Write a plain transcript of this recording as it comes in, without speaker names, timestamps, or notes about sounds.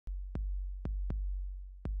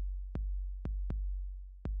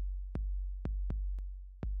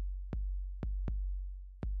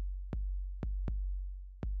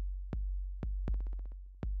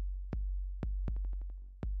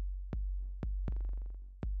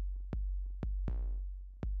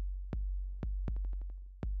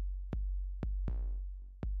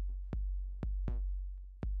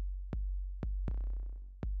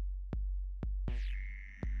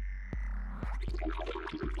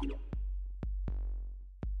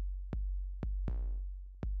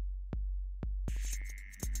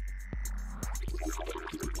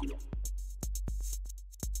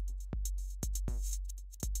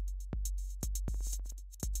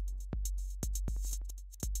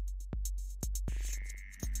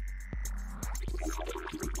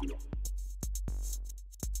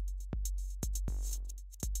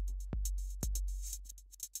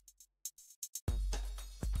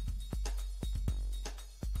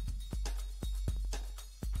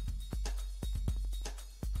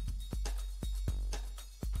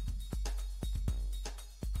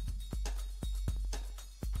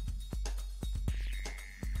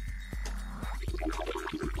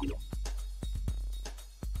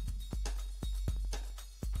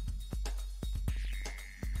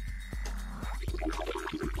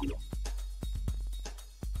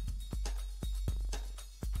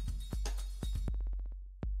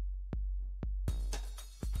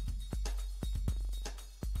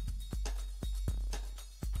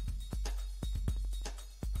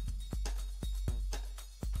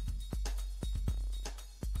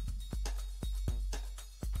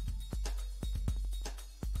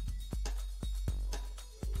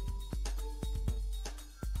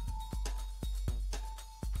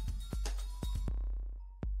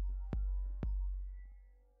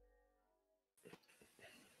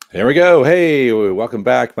There we go. Hey, welcome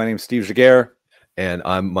back. My name's Steve Giguere. And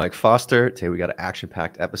I'm Mike Foster. Today we got an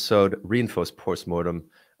action-packed episode, Reinforce post-mortem.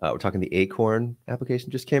 We're talking the Acorn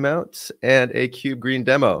application just came out and a kube-green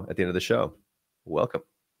demo at the end of the show. Welcome.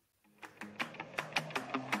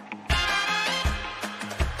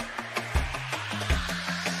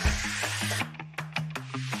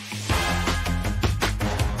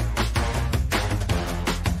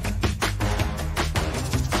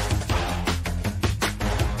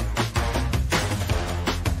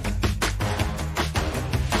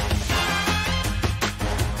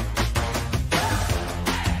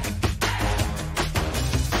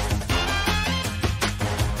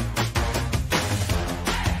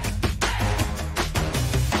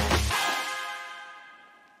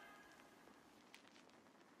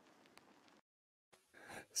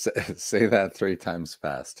 Say that 3 times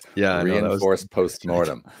fast. Yeah, Reinforce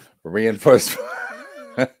post-mortem. Reinforce.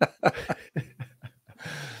 That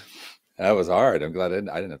was hard. I'm glad I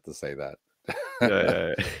didn't have to say that.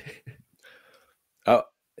 Yeah.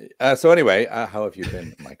 So anyway, how have you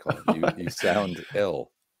been, Michael? You sound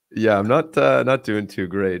ill. Yeah, I'm not doing too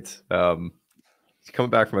great. Coming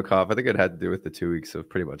back from a cough. I think it had to do with the 2 weeks of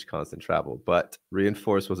pretty much constant travel. But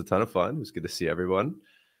Reinforce was a ton of fun. It was good to see everyone.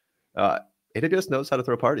 AWS knows how to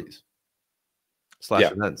throw parties /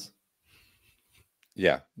 events.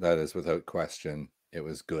 Yeah, that is without question. It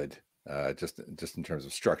was good. Just in terms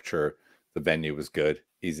of structure, the venue was good,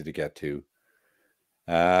 easy to get to.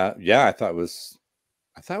 Yeah, I thought it was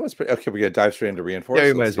pretty okay. We're gonna dive straight into Reinforce. Yeah,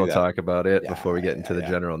 we might as well talk about it before we get into the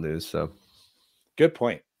general news. So good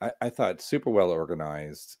point. I thought super well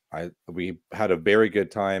organized. We had a very good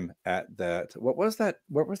time at that. What was that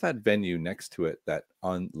venue next to it? That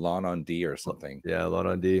on Lawn on D or something? Yeah, Lawn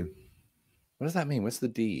on D. What does that mean? What's the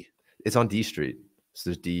D? It's on D Street. So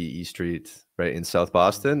there's D, E Street, right in South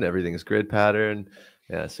Boston. Everything is grid pattern.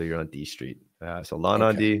 Yeah, so you're on D Street. So Lawn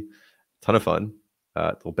on D, ton of fun.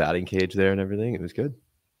 Little batting cage there and everything. It was good.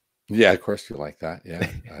 Yeah, of course you like that. Yeah,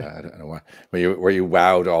 I don't know why. Where you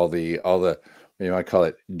wowed all the you might call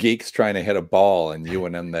it geeks trying to hit a ball, and you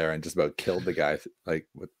went in there and just about killed the guy like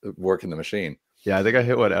with working the machine. Yeah, I think I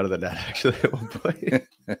hit one out of the net actually at one point.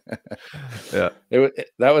 Yeah,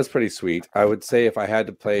 that was pretty sweet. I would say if I had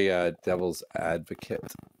to play devil's advocate,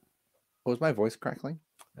 was my voice crackling?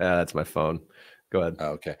 Yeah, that's my phone. Go ahead.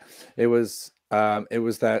 Oh, okay, it was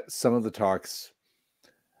that some of the talks.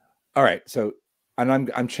 All right, so and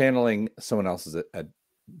I'm channeling someone else's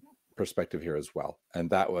perspective here as well, and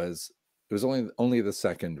that was. It was only the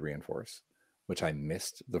second Reinforce, which I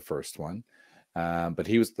missed the first one, but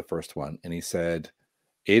he was the first one, and he said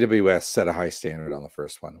AWS set a high standard on the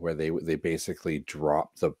first one, where they basically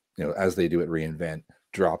dropped as they do at reInvent,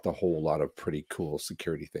 dropped a whole lot of pretty cool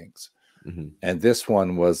security things, and this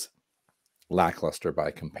one was lackluster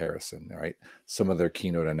by comparison, right? Some of their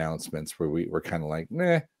keynote announcements where we were kind of like,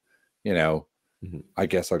 meh, I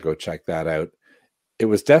guess I'll go check that out. It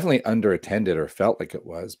was definitely underattended, or felt like it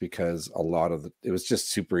was, because it was just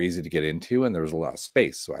super easy to get into, and there was a lot of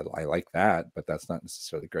space. So I like that, but that's not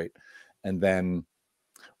necessarily great. And then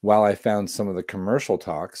while I found some of the commercial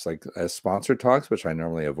talks, like as sponsored talks, which I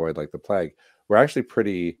normally avoid like the plague, were actually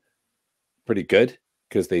pretty good,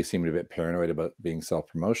 because they seemed a bit paranoid about being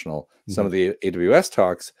self-promotional. Some of the AWS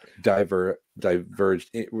talks diverged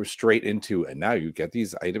straight into, and now you get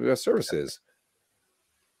these AWS services.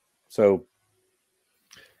 So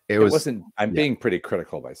It wasn't. I'm being pretty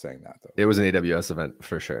critical by saying that, though. It was an AWS event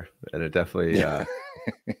for sure, and it definitely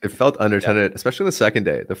it felt unattended, especially the second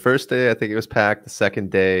day. The first day, I think it was packed. The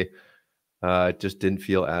second day, it just didn't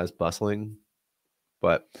feel as bustling,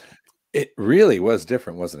 but it really was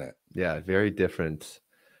different, wasn't it? Yeah, very different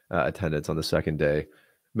attendance on the second day.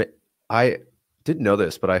 I didn't know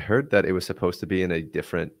this, but I heard that it was supposed to be in a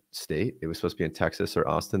different state. It was supposed to be in Texas or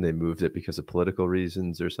Austin. They moved it because of political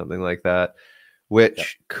reasons or something like that,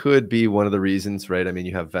 which could be one of the reasons, right? I mean,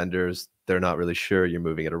 you have vendors, they're not really sure, you're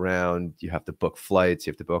moving it around, you have to book flights,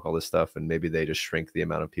 you have to book all this stuff, and maybe they just shrink the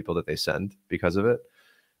amount of people that they send because of it.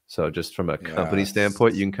 So just from a company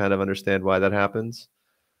standpoint, you can kind of understand why that happens.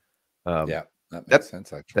 Yeah, that makes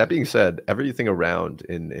sense, actually. That being said, everything around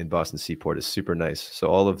in Boston Seaport is super nice. So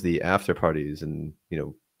all of the after parties and, you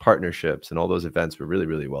know, partnerships and all those events were really,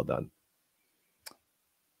 really well done.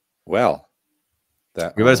 Well,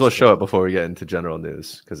 we might as well show it before we get into general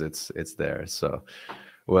news, because it's there. So,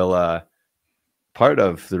 well, part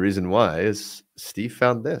of the reason why is Steve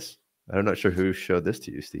found this. I'm not sure who showed this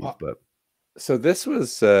to you, Steve, but so this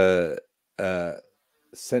was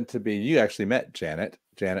sent to be. You actually met Janet.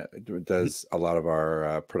 Janet does a lot of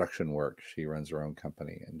our production work. She runs her own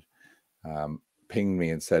company, and pinged me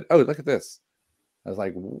and said, "Oh, look at this." I was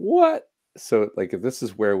like, "What?" So, like, if this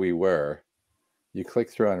is where we were, you click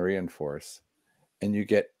through on Reinforce, and you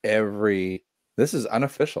get every. This is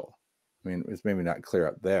unofficial. I mean, it's maybe not clear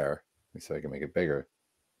up there. Let me see if I can make it bigger.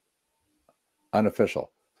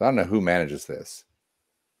 Unofficial. So I don't know who manages this,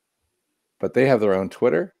 but they have their own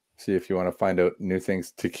Twitter. See if you want to find out new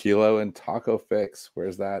things. Tequila and Taco Fix.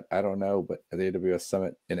 Where's that? I don't know. But at the AWS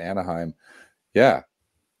Summit in Anaheim. Yeah.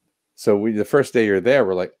 So the first day you're there,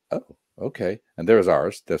 we're like, oh, okay. And there was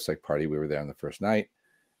ours, DevSec party. We were there on the first night.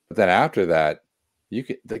 But then after that, you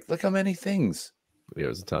could look how many things. Yeah, it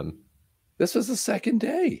was a ton. This was the second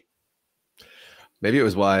day. Maybe it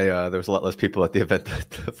was why there was a lot less people at the event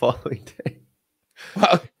the following day.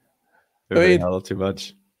 Well, I mean, a little too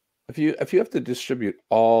much. If you have to distribute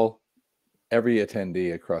every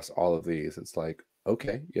attendee across all of these, it's like,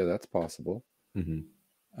 okay, yeah, that's possible. Mm-hmm.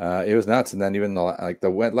 It was nuts. And then even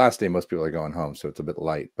the last day, most people are going home, so it's a bit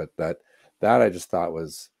light. But that I just thought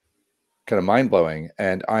was kind of mind blowing.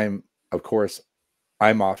 And I'm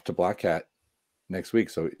off to Black Hat next week,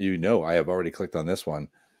 so I have already clicked on this one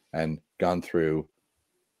and gone through,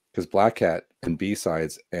 because Black Hat and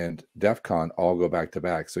B-Sides and DEF CON all go back to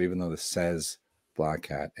back. So even though this says Black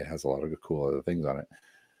Hat, it has a lot of cool other things on it.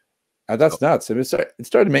 And that's nuts. And it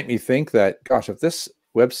started to make me think that, gosh, if this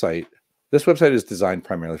website is designed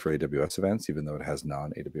primarily for AWS events, even though it has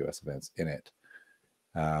non-AWS events in it.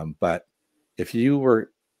 But if you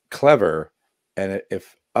were clever, and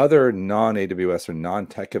if other non-AWS or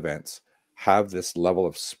non-tech events have this level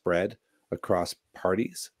of spread across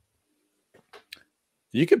parties,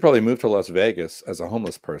 you could probably move to Las Vegas as a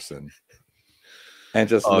homeless person and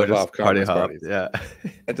just live off conference parties. Yeah.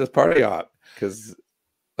 And just party hop, because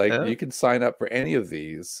you can sign up for any of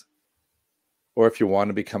these. Or if you want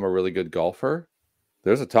to become a really good golfer,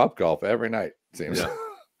 there's a Top Golf every night, it seems. Yeah.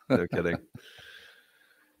 No kidding.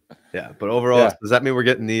 Yeah, but overall, does that mean we're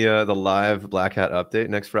getting the live Black Hat update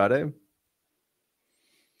next Friday?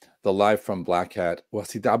 The live from Black Hat. Well,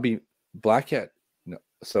 see, that'll be Black Hat. No,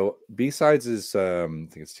 so B-Sides is I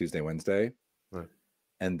think it's Tuesday, Wednesday, right.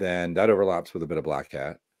 And then that overlaps with a bit of Black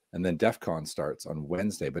Hat, and then DEF CON starts on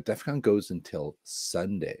Wednesday, but DEF CON goes until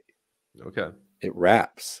Sunday. Okay, it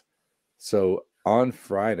wraps. So on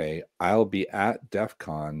Friday, I'll be at DEF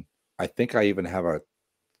CON. I think I even have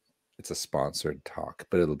it's a sponsored talk,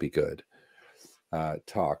 but it'll be good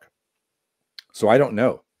talk. So I don't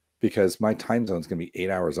know, because my time zone is going to be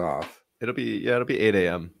 8 hours off. It'll be 8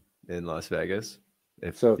 a.m. in Las Vegas.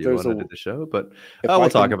 If you want to do the show, but we'll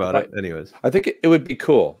talk about it anyways. I think it would be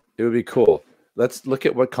cool. It would be cool. Let's look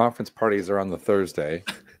at what conference parties are on the Thursday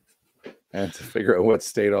and to figure out what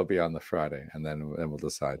state I'll be on the Friday, and then we'll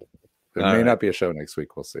decide. It may not be a show next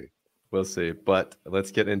week. We'll see. We'll see. But let's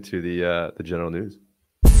get into the general news.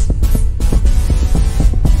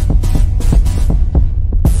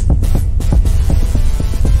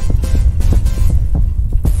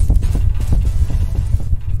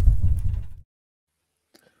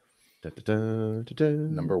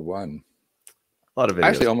 Number one. A lot of videos.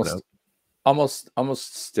 Actually,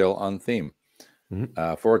 almost still on theme.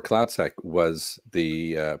 Mm-hmm. Forward CloudSec was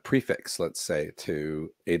the prefix, let's say,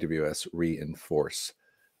 to AWS Reinforce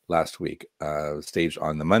last week, staged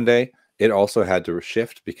on the Monday. It also had to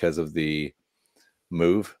shift because of the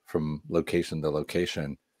move from location to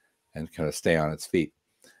location and kind of stay on its feet.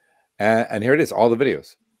 And here it is, all the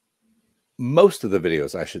videos. most of the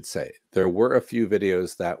videos, I should say. There were a few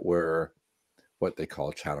videos that were what they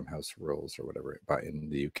call Chatham House rules or whatever in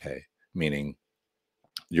the UK, meaning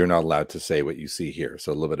you're not allowed to say what you see here.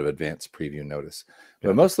 So a little bit of advanced preview notice.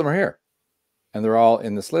 But most of them are here. And they're all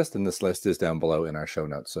in this list. And this list is down below in our show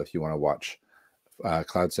notes. So if you want to watch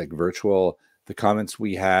CloudSec Virtual, the comments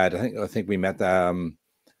we had, I think we met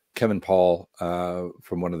Kevin Paul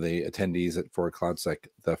from one of the attendees for CloudSec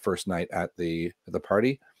the first night at the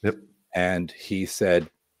party. Yep. And he said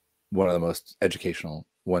one of the most educational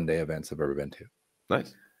one-day events I've ever been to.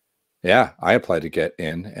 Nice. Yeah, I applied to get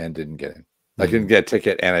in and didn't get in. I didn't get a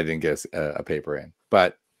ticket and I didn't get a paper in.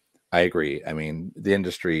 But I agree. I mean, the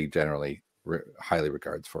industry generally highly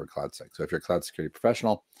regards for CloudSec. So if you're a cloud security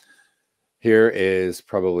professional, here is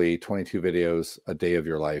probably 22 videos a day of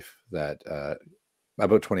your life that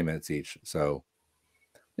about 20 minutes each. So,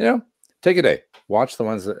 you know, take a day. Watch the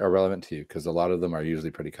ones that are relevant to you because a lot of them are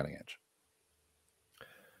usually pretty cutting edge.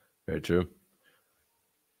 Very true.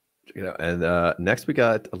 And next we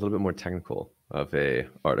got a little bit more technical of a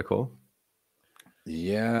article.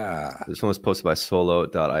 Yeah. This one was posted by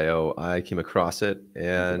solo.io. I came across it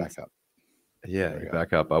and back up. Yeah,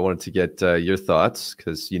 back up. I wanted to get your thoughts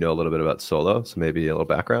because you know a little bit about Solo, so maybe a little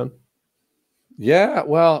background. Yeah,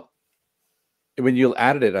 well, when you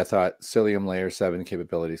added it, I thought Cilium layer 7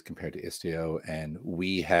 capabilities compared to Istio, and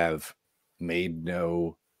we have made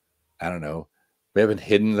no, I don't know, we haven't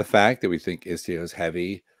hidden the fact that we think Istio is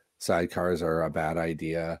heavy. Sidecars are a bad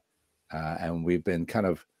idea, and we've been kind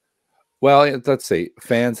of, well, let's say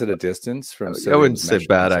fans at a distance from. I wouldn't say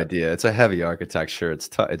bad idea. It's a heavy architecture. It's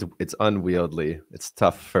tough. It's unwieldy. It's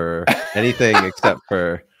tough for anything except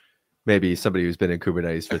for maybe somebody who's been in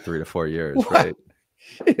Kubernetes for 3 to 4 years, right?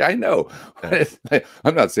 Yeah, I know. Yeah.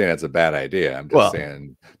 I'm not saying it's a bad idea. I'm just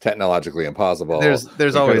saying technologically impossible.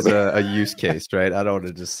 There's always a use case, right? I don't want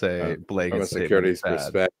to just say blanket. From a security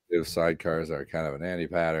perspective, sidecars are kind of an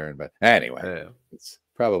anti-pattern, but anyway, it's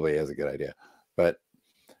probably is a good idea. But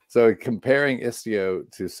so comparing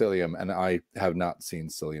Istio to Cilium, and I have not seen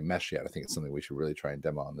Cilium Mesh yet. I think it's something we should really try and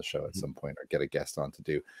demo on the show at some point or get a guest on to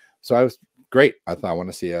do. So I was great. I thought I want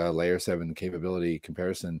to see a layer 7 capability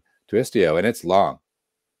comparison to Istio, and it's long.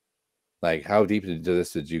 Like, how deep into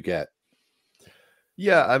this did you get?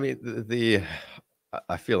 Yeah, I mean,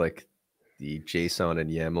 I feel like the JSON and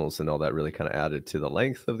YAMLs and all that really kind of added to the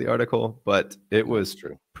length of the article, but it was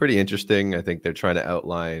pretty interesting. I think they're trying to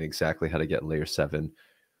outline exactly how to get layer 7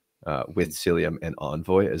 with Cilium and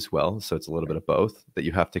Envoy as well. So it's a little bit of both that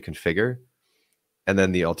you have to configure. And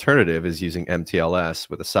then the alternative is using MTLS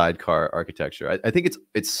with a sidecar architecture. I think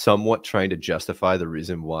it's somewhat trying to justify the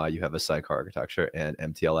reason why you have a sidecar architecture and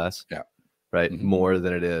MTLS. Yeah. Right. More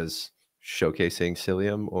than it is showcasing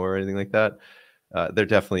Cilium or anything like that. There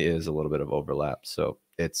definitely is a little bit of overlap. So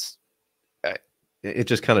it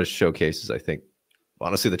just kind of showcases, I think,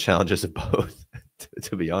 honestly, the challenges of both,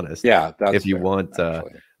 to be honest. Yeah. That's if you want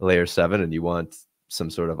layer 7 and you want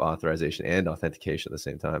some sort of authorization and authentication at the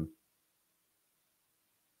same time.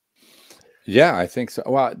 Yeah, I think so.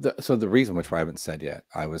 Well, so the reason, which I haven't said yet,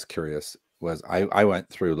 I was curious, was I went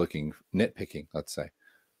through nitpicking, let's say,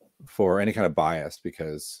 for any kind of bias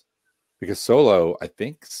because Solo, I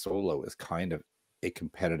think Solo is kind of a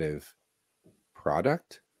competitive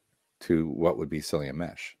product to what would be Cilium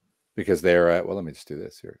Mesh because they're at, well, let me just do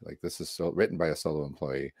this here. Like this is written by a Solo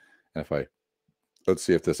employee. And if let's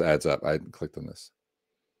see if this adds up. I clicked on this.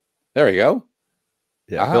 There we go.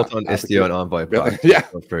 Yeah, built on Istio and Envoy. Yeah,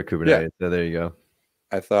 for Kubernetes. Yeah. So there you go.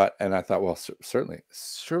 I thought, well, surely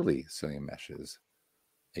Cilium Mesh is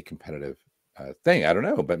a competitive thing. I don't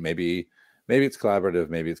know, but maybe it's collaborative,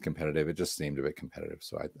 maybe it's competitive. It just seemed a bit competitive,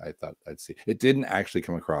 so I thought I'd see. It didn't actually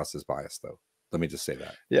come across as biased, though. Let me just say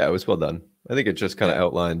that. Yeah, it was well done. I think it just kind of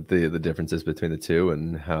outlined the differences between the two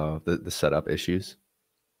and how the setup issues.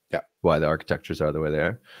 Yeah, why the architectures are the way they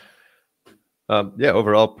are. Yeah,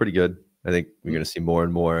 overall pretty good. I think we're going to see more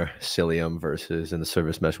and more Cilium versus and the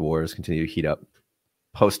service mesh wars continue to heat up.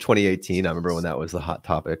 Post 2018, I remember when that was the hot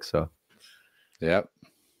topic. So, yep,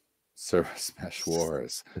 service mesh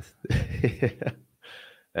wars.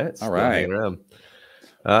 That's all right.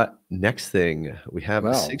 Next thing we have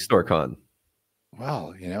SigStoreCon.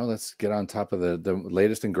 Well, let's get on top of the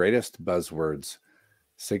latest and greatest buzzwords.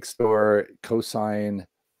 SigStore, cosign,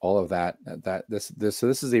 all of that. So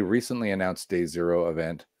this is a recently announced day 0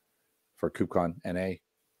 event for KubeCon NA,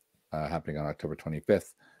 happening on October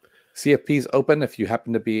 25th. CFP's open if you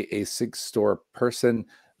happen to be a SigStore person.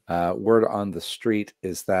 Word on the street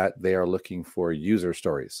is that they are looking for user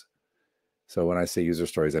stories. So when I say user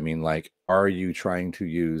stories, I mean like, are you trying to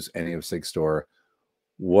use any of SigStore?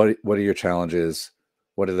 What are your challenges?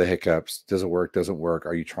 What are the hiccups? Does it work? Doesn't work?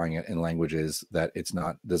 Are you trying it in languages that it's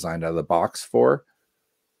not designed out of the box for?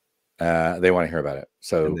 They want to hear about it.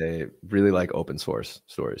 So, and they really like open source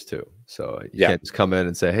stories too. So you yeah, can't just come in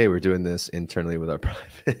and say, hey, we're doing this internally with our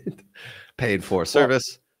private paid for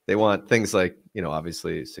service. They want things like, you know,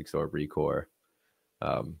 obviously Sigstore, Recore,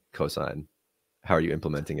 Cosign. How are you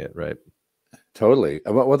implementing it, right? totally.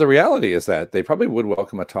 Well, the reality is that they probably would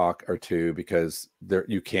welcome a talk or two, because there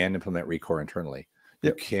you can implement Recore internally.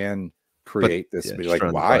 Yep. You can create this. Yeah, Be just like, run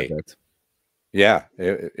the why? project. Yeah,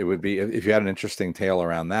 it would be, if you had an interesting tale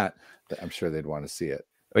around that, I'm sure they'd want to see it.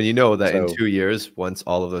 And you know that in So, 2 years, once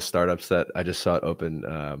all of those startups that I just saw at Open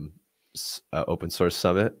Source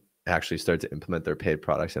Summit actually start to implement their paid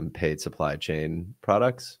products and paid supply chain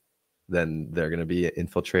products, then they're going to be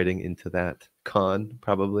infiltrating into that con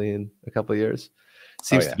probably in a couple of years.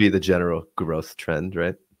 Seems to be the general growth trend,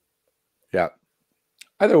 right? yeah.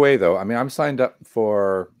 Either way, though, I mean, I'm signed up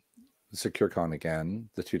for SecureCon again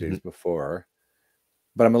the 2 days before,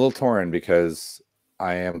 but I'm a little torn because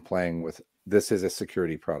I am playing with, this is a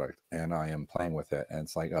security product and I am playing with it. And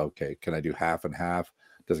it's like, okay, can I do half and half?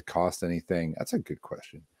 Does it cost anything? That's a good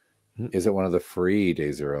question. Is it one of the free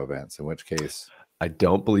day zero events? In which case, I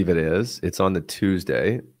don't believe it is. It's on the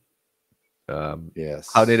Tuesday. Yes.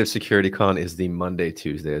 Cloud Native Security Con is the Monday,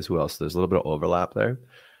 Tuesday as well. So there's a little bit of overlap there.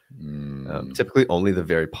 Typically only the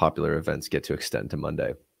very popular events get to extend to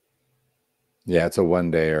Monday. Yeah, it's a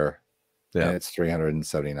 1-dayer. Yeah. And it's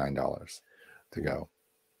 $379 to go.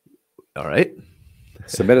 All right.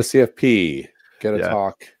 Submit a CFP, get a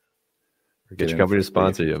talk. Or get your company to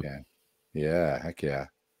sponsor you. Yeah, heck yeah.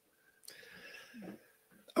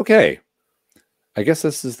 Okay. I guess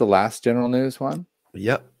this is the last general news one.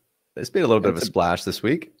 Yep. It's made a little bit of a splash this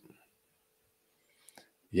week.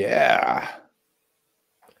 Yeah.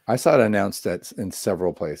 I saw it announced that in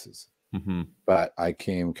several places, but I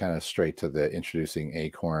came kind of straight to the introducing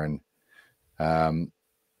Acorn.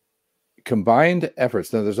 Combined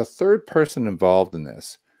efforts. Now, there's a third person involved in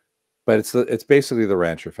this, but it's basically the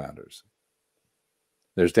Rancher founders.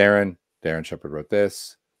 There's Darren. Darren Shepherd wrote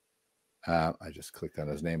this. I just clicked on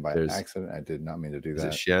his name by accident. I did not mean to do that.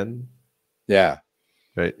 Is it Shen? Yeah.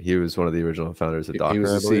 Right. He was one of the original founders of Docker. He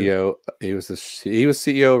was the CEO. He was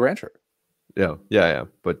CEO of Rancher. Yeah.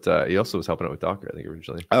 But he also was helping out with Docker, I think,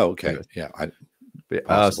 originally. Oh, okay. Yeah.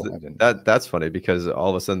 That's funny because all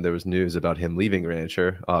of a sudden there was news about him leaving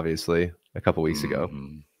Rancher, obviously, a couple weeks ago.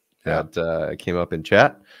 That came up in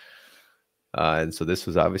chat. And so this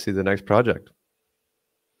was obviously the next project.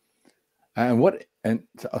 And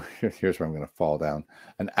here's where I'm going to fall down.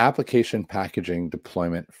 An application packaging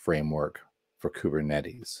deployment framework for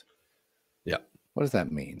Kubernetes. Yeah. What does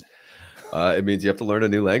that mean? It means you have to learn a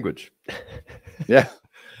new language. Yeah.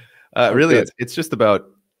 Really, it's just about,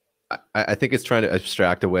 I think it's trying to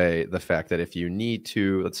abstract away the fact that if you need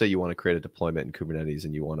to, let's say you want to create a deployment in Kubernetes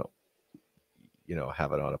and you want to,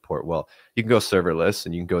 have it on a port. Well, you can go serverless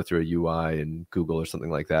and you can go through a UI in Google or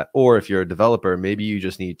something like that. Or if you're a developer, maybe you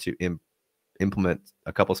just need to implement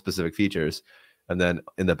a couple specific features. And then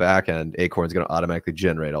in the back end, Acorn is going to automatically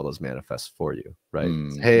generate all those manifests for you, right?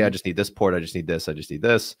 Hey, I just need this port. I just need this. I just need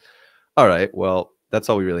this. All right. Well, that's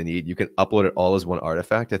all we really need. You can upload it all as one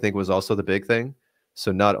artifact, I think was also the big thing.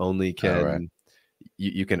 So not only can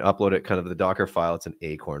you can upload it kind of the Docker file, it's an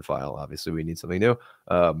Acorn file. Obviously, we need something new.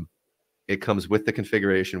 It comes with the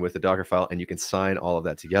configuration with the Docker file, and you can sign all of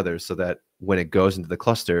that together so that when it goes into the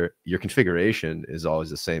cluster, your configuration is always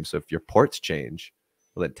the same. So if your ports change,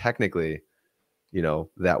 well, then technically,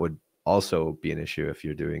 that would also be an issue if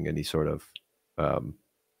you're doing any sort of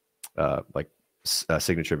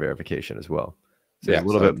signature verification as well. So a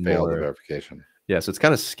little bit more verification. Yeah, so it's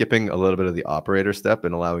kind of skipping a little bit of the operator step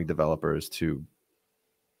and allowing developers to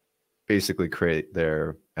basically create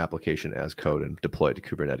their application as code and deploy to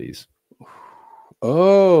Kubernetes.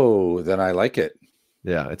 Oh, then I like it.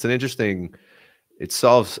 Yeah, it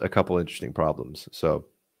solves a couple interesting problems. So,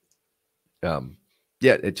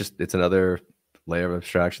 it's another layer of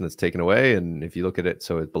abstraction that's taken away. And if you look at it,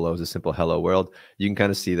 so it below is a simple hello world, you can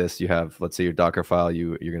kind of see this. You have, let's say your Docker file,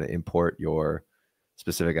 you're going to import your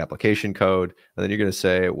specific application code. And then you're going to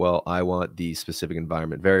say, well, I want these specific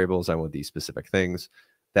environment variables. I want these specific things.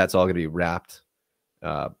 That's all going to be wrapped,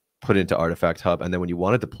 put into Artifact Hub. And then when you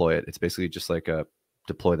want to deploy it, it's basically just like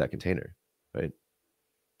deploy that container, right?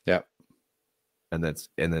 Yeah. And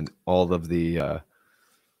then all of the,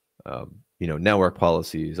 network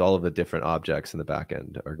policies, all of the different objects in the back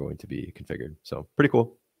end are going to be configured. So pretty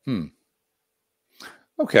cool.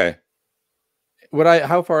 Okay.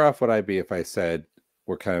 How far off would I be if I said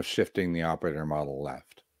we're kind of shifting the operator model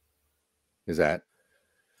left? Is that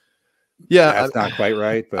Yeah, that's not quite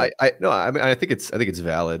right, but no, I mean, I think it's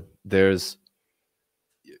valid. There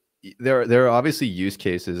are obviously use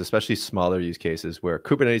cases, especially smaller use cases, where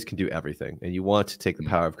Kubernetes can do everything, and you want to take the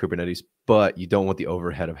power of Kubernetes, but you don't want the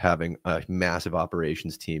overhead of having a massive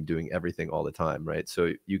operations team doing everything all the time, right?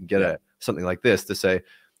 So you can get something like this to say,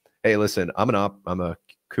 hey, listen, I'm a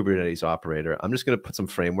Kubernetes operator. I'm just going to put some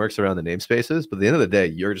frameworks around the namespaces, but at the end of the day,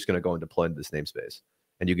 you're just going to go and deploy into this namespace,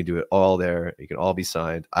 and you can do it all there. You can all be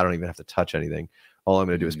signed. I don't even have to touch anything. All I'm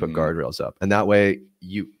going to do is put guardrails up, and that way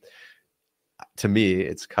to me,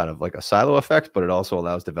 it's kind of like a silo effect, but it also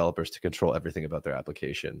allows developers to control everything about their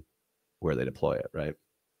application where they deploy it, right?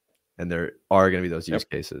 And there are going to be those use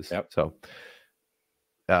cases. So,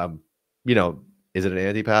 you know, is it an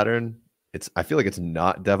anti-pattern? I feel like it's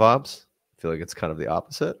not DevOps. I feel like it's kind of the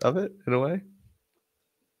opposite of it in a way.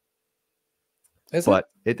 But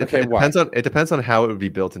it depends on how it would be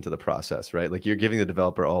built into the process, right? Like you're giving the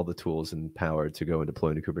developer all the tools and power to go and deploy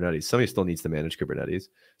into Kubernetes. Somebody still needs to manage Kubernetes.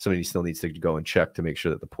 Somebody still needs to go and check to make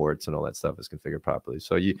sure that the ports and all that stuff is configured properly.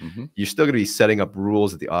 So you're still going to be setting up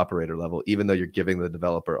rules at the operator level, even though you're giving the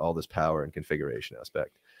developer all this power and configuration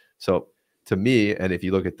aspect. So to me, and if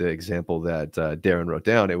you look at the example that Darren wrote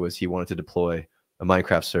down, it was he wanted to deploy a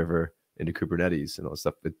Minecraft server into Kubernetes and all that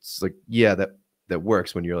stuff. It's like, yeah, that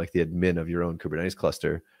works when you're like the admin of your own Kubernetes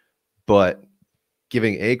cluster, but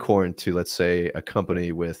giving Acorn to, let's say, a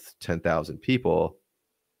company with 10,000 people,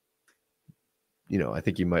 you know, I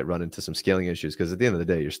think you might run into some scaling issues because at the end of the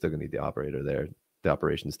day, you're still going to need the operator there, the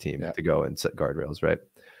operations team to go and set guardrails, right?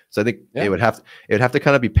 So I think it would have to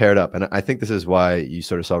kind of be paired up. And I think this is why you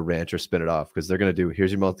sort of saw Rancher spin it off, because they're going to do,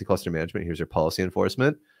 here's your multi-cluster management, here's your policy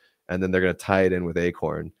enforcement, and then they're going to tie it in with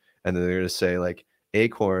Acorn. And then they're going to say like,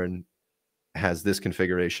 Acorn has this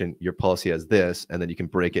configuration, your policy has this, and then you can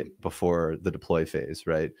break it before the deploy phase,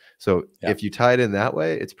 right? So if you tie it in that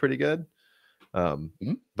way, it's pretty good.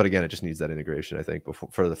 But again, it just needs that integration, I think, before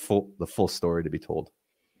for the full story to be told.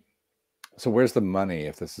 So where's the money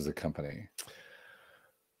if this is a company?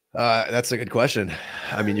 That's a good question.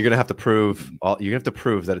 I mean, you're gonna have to prove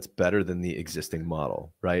that it's better than the existing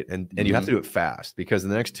model, right? And you have to do it fast, because in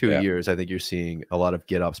the next 2 years, I think you're seeing a lot of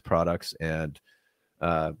GitOps products and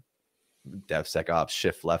DevSecOps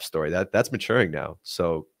shift left story that's maturing now.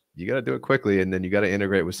 So you got to do it quickly, and then you got to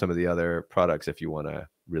integrate with some of the other products if you want to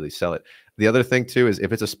really sell it. The other thing too is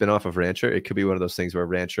if it's a spinoff of Rancher, it could be one of those things where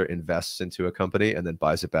Rancher invests into a company and then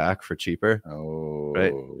buys it back for cheaper. Oh,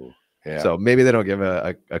 right. Yeah. So maybe they don't give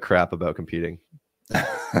a crap about competing. Maybe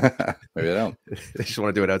they don't. They just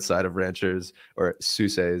want to do it outside of Ranchers or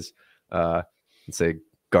SUSE's, and say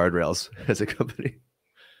guardrails as a company.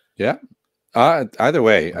 Yeah. Either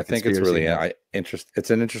way, I think it's really it's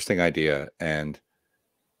an interesting idea, and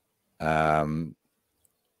Darren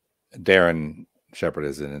Shepherd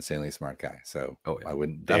is an insanely smart guy, so I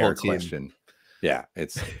wouldn't dare question. Yeah,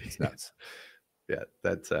 it's nuts. Yeah,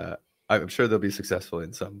 that's I'm sure they'll be successful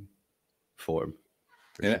in some form.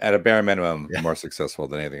 At a bare minimum, more successful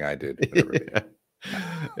than anything I did.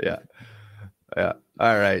 Yeah.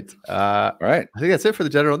 All right. All right. I think that's it for the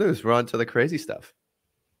general news. We're on to the crazy stuff.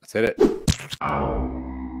 Let's hit it.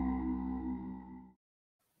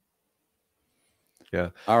 Yeah.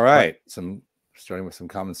 All right. Starting with some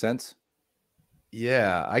common sense.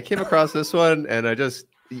 Yeah, I came across this one, and I just,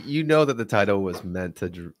 you know, that the title was meant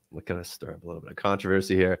to kind of stir up a little bit of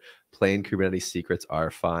controversy here. Plain Kubernetes secrets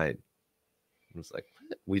are fine. It was like,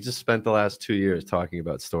 we just spent the last 2 years talking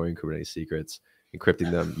about storing Kubernetes secrets,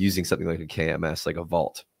 encrypting them, using something like a KMS, like a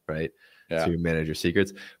vault, right? To manage your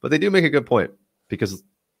secrets. But they do make a good point, because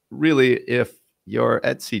really, if your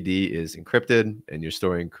etcd is encrypted and you're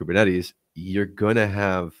storing Kubernetes, you're going to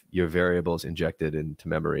have your variables injected into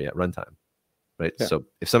memory at runtime, right? So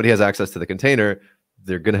if somebody has access to the container,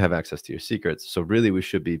 they're going to have access to your secrets. So really, we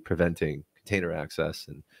should be preventing container access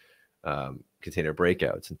and container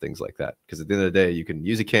breakouts and things like that. Because at the end of the day, you can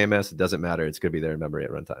use a KMS. It doesn't matter. It's going to be there in memory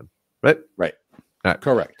at runtime, right? Right. All right.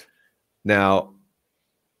 Correct. Now,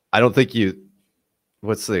 I don't think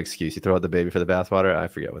what's the excuse? You throw out the baby for the bathwater? I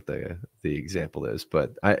forget what the example is,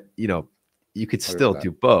 but you could still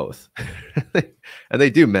do both. And they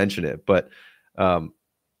do mention it, but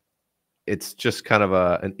it's just kind of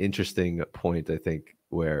an interesting point, I think,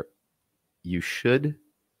 where you should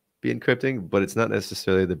be encrypting, but it's not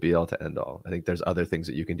necessarily the be all to end all. I think there's other things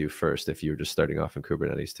that you can do first if you're just starting off in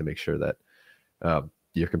Kubernetes to make sure that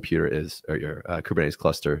your computer is, or your Kubernetes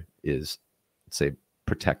cluster is, say,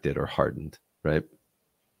 protected or hardened, right?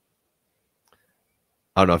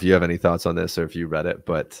 I don't know if you have any thoughts on this or if you read it,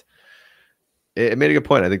 but it made a good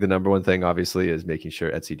point. I think the number one thing, obviously, is making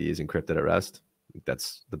sure etcd is encrypted at rest.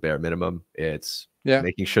 That's the bare minimum. It's Yeah.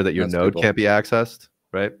 making sure that your That's node people. can't be accessed,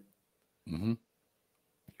 right? Mm-hmm.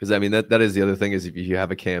 Because I mean that is the other thing is if you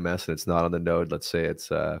have a KMS and it's not on the node, let's say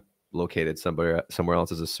it's located somewhere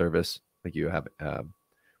else as a service, like you have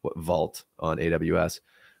Vault on AWS.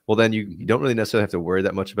 Well, then you don't really necessarily have to worry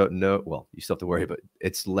that much about node. Well, you still have to worry, but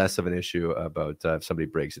it's less of an issue about if somebody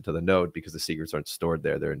breaks into the node because the secrets aren't stored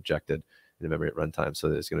there; they're injected in the memory at runtime. So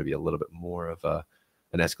there's going to be a little bit more of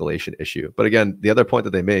an escalation issue. But again, the other point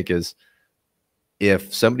that they make is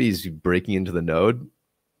if somebody's breaking into the node,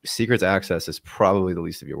 secrets access is probably the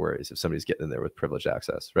least of your worries if somebody's getting in there with privileged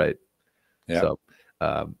access, right? Yeah.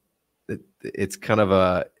 So it's kind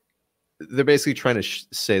of they're basically trying to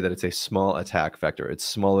say that it's a small attack vector. It's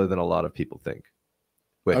smaller than a lot of people think,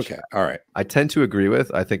 which Okay. All right. I tend to agree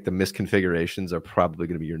with. I think the misconfigurations are probably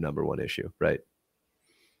going to be your number one issue, right?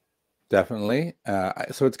 Definitely.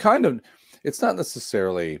 So it's not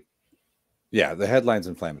necessarily, yeah, the headline's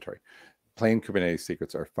inflammatory. Plain Kubernetes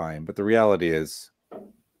secrets are fine, but the reality is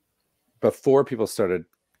before people started,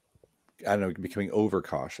 I don't know, becoming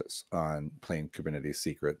overcautious on plain Kubernetes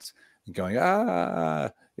secrets and going,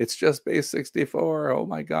 it's just base 64. Oh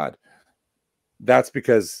my God. That's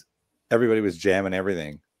because everybody was jamming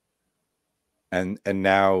everything. And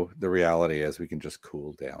now the reality is we can just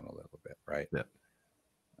cool down a little bit, right? Yeah.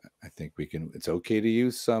 I think it's okay to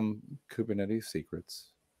use some Kubernetes secrets.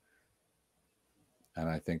 And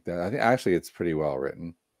I think actually it's pretty well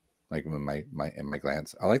written. Like in my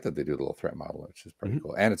glance, I like that they do the little threat model, which is pretty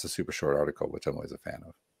cool. And it's a super short article, which I'm always a fan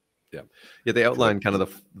of. Yeah, they outline kind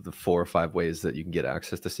of the 4 or 5 ways that you can get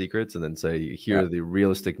access to secrets, and then say here are the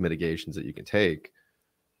realistic mitigations that you can take.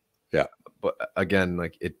 Yeah, but again,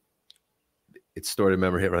 like it's stored in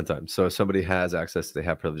memory at runtime. So if somebody has access, they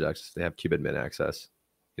have privileged access, they have kubeadmin access.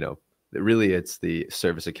 Really it's the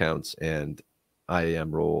service accounts and IAM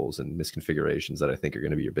roles and misconfigurations that I think are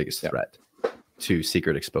going to be your biggest threat to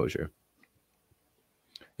secret exposure.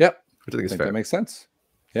 Yep, which I think is fair. fair. That makes sense.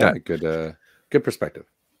 Yeah, good perspective.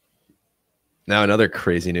 Now, another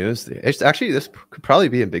crazy news. Actually, this could probably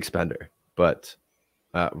be in Big Spender, but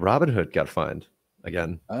Robinhood got fined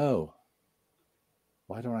again. Oh,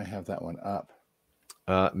 why don't I have that one up?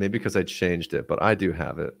 Maybe because I changed it, but I do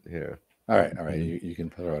have it here. All right. You can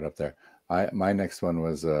throw it up there. My next one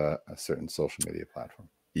was a certain social media platform.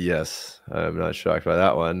 Yes, I'm not shocked by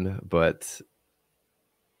that one, but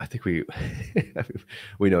I think we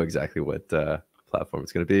know exactly what platform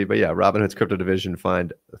it's going to be. But yeah, Robinhood's crypto division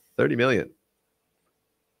fined $30 million.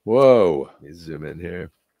 Whoa! Let me zoom in here.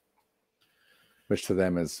 Which to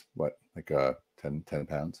them is what, like 10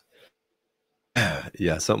 pounds?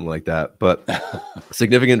 Yeah, something like that. But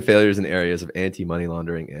significant failures in areas of anti-money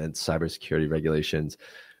laundering and cybersecurity regulations.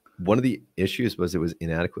 One of the issues was it was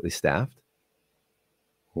inadequately staffed.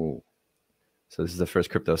 Ooh. So this is the first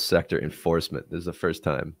crypto sector enforcement. This is the first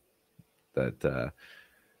time that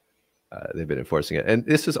they've been enforcing it. And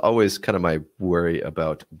this is always kind of my worry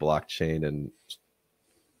about blockchain and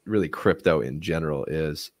really crypto in general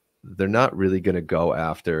is they're not really going to go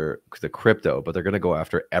after the crypto, but they're going to go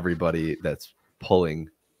after everybody that's pulling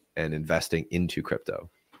and investing into crypto,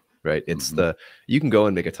 right? It's you can go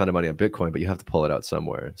and make a ton of money on Bitcoin, but you have to pull it out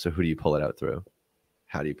somewhere. So who do you pull it out through?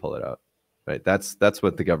 How do you pull it out? Right? That's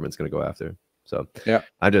what the government's going to go after. So yeah,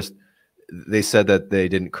 they said that they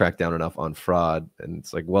didn't crack down enough on fraud. And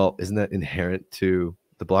it's like, well, isn't that inherent to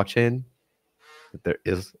the blockchain? That there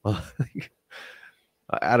is,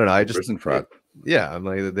 I don't know. I just, fraud. Yeah. I'm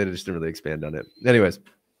like, they just didn't really expand on it. Anyways,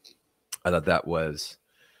 I thought that was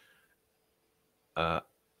kind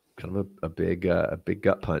of a big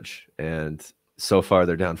gut punch. And so far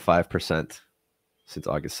they're down 5% since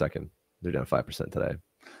August 2nd. They're down 5% today.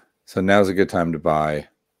 So now's a good time to buy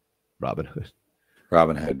Robinhood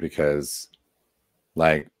because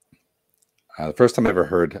like the first time I ever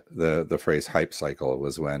heard the phrase hype cycle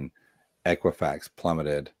was when Equifax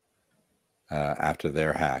plummeted after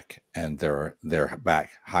their hack, and they're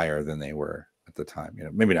back higher than they were at the time.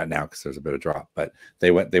 Maybe not now because there's a bit of drop, but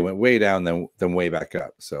they went way down, then way back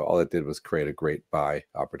up. So all it did was create a great buy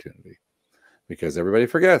opportunity because everybody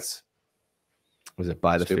forgets. Was it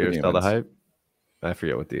buy the fear, sell the hype? I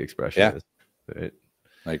forget what the expression is. Right?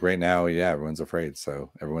 Like right now, everyone's afraid,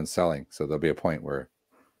 so everyone's selling. So there'll be a point where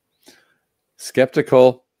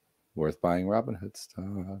skeptical, worth buying Robinhood stock.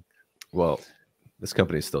 Well, this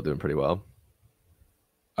company is still doing pretty well.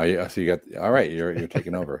 Oh yeah, so you got all right. You're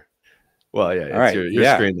taking over. Well, yeah, it's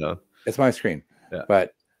your screen though. It's my screen. Yeah.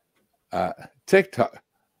 But TikTok.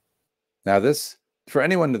 Now this, for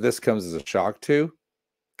anyone that this comes as a shock to,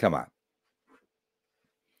 come on.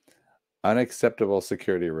 Unacceptable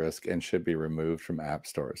security risk and should be removed from app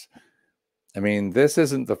stores. I mean, this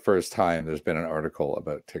isn't the first time there's been an article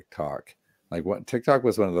about TikTok. Like, what TikTok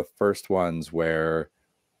was one of the first ones where,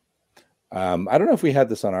 I don't know if we had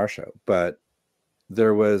this on our show, but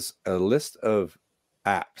there was a list of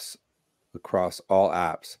apps across all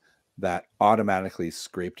apps that automatically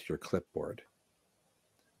scraped your clipboard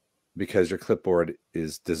because your clipboard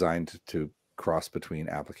is designed to cross between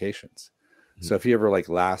applications. Mm-hmm. So if you ever like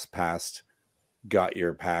LastPass got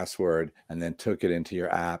your password and then took it into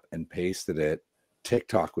your app and pasted it,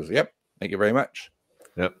 TikTok was, yep, thank you very much.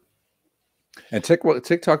 Yep. And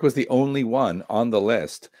TikTok was the only one on the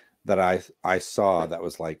list that I saw that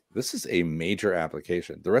was like, this is a major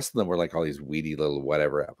application. The rest of them were like all these weedy little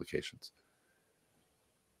whatever applications.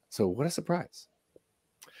 So what a surprise.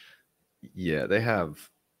 Yeah, they have.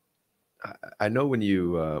 I know when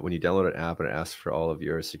you download an app and it asks for all of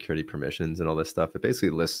your security permissions and all this stuff, it basically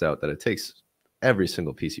lists out that it takes every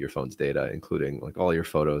single piece of your phone's data, including like all your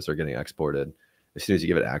photos are getting exported. As soon as you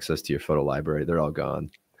give it access to your photo library, they're all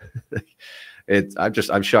gone.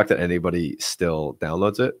 I'm shocked that anybody still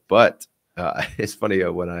downloads it. But it's funny,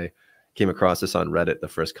 when I came across this on Reddit, the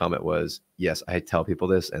first comment was, "Yes, I tell people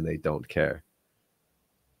this and they don't care."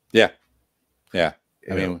 Yeah. I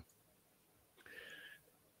mean,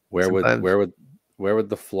 where would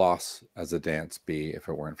the floss as a dance be if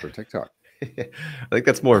it weren't for TikTok? I think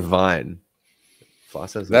that's more Vine.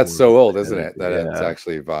 Floss has that's so old, isn't it? That yeah. It's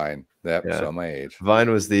actually Vine. Yep, yeah. Show my age. Vine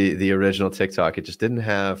was the original TikTok. It just didn't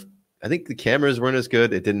have, I think the cameras weren't as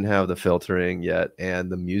good. It didn't have the filtering yet,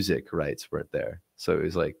 and the music rights weren't there. So it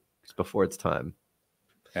was like, it's before its time.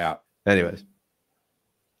 Yeah. Anyways.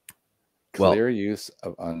 Clear use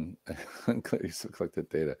of unclear use of collected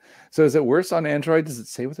data. So is it worse on Android? Does it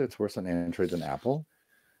say whether it's worse on Android than Apple?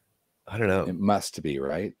 I don't know. It must be,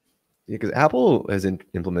 right? Yeah, because Apple has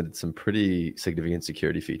implemented some pretty significant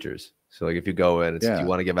security features. So like if you go in, do you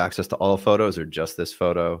want to give access to all photos or just this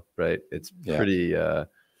photo, right? It's pretty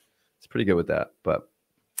it's pretty good with that. But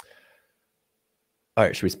all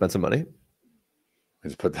right, should we spend some money?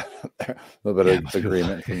 Just put that out there. A little bit of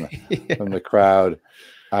agreement from the crowd.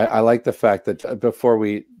 I like the fact that before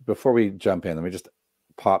we jump in, let me just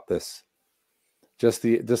pop this. Just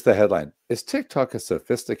the headline. Is TikTok a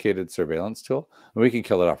sophisticated surveillance tool? And we can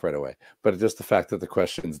kill it off right away. But just the fact that the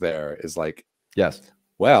question's there is like, yes.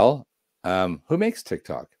 Well, who makes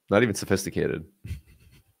TikTok? Not even sophisticated.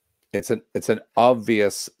 It's an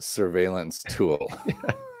obvious surveillance tool.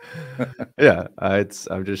 Yeah,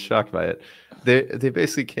 I'm just shocked by it. They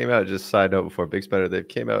basically came out, just side note before Big's better, they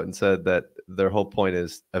came out and said that their whole point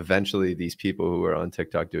is eventually these people who are on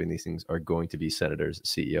TikTok doing these things are going to be senators,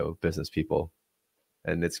 CEO, business people.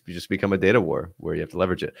 And it's just become a data war where you have to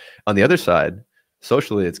leverage it. On the other side,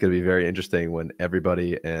 socially, it's going to be very interesting when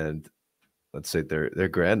everybody and let's say their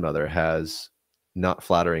grandmother has not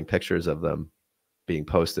flattering pictures of them being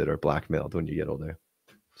posted or blackmailed when you get older.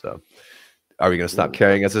 So are we going to stop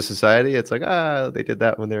caring as a society? It's like, they did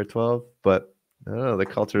that when they were 12, but I don't know, the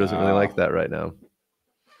culture doesn't really like that right now.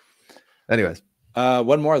 Anyways.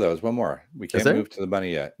 One more, though. One more. We can't move to the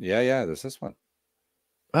money yet. Yeah, there's this one.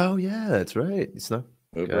 Oh, yeah, that's right. It's not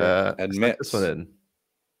admits this one in.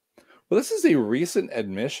 Well, this is a recent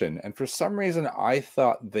admission, and for some reason, I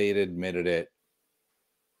thought they'd admitted it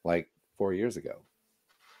like 4 years ago.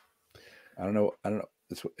 I don't know.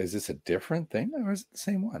 Is this a different thing, or is it the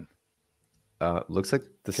same one? Looks like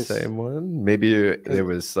the same one. Maybe there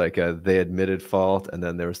was like they admitted fault, and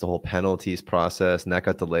then there was the whole penalties process, and that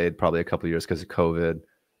got delayed probably a couple of years because of COVID.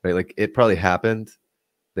 Right? Like it probably happened.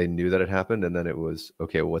 They knew that it happened, and then it was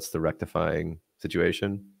okay. What's the rectifying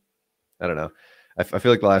situation? I don't know. I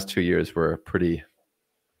feel like the last 2 years were they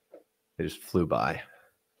just flew by.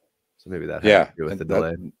 So maybe that had to do with the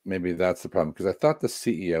delay. Maybe that's the problem, because I thought the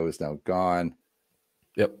CEO is now gone.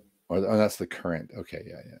 Yep. Or that's the current. Okay,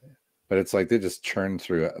 yeah. But it's like they just churned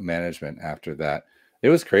through management after that. It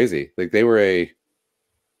was crazy. Like they were a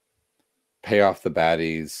pay off the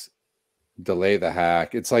baddies, delay the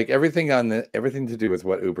hack. It's like everything to do with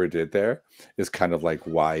what Uber did there is kind of like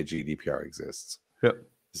why GDPR exists. Yep.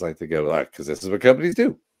 It's like they go, like, because this is what companies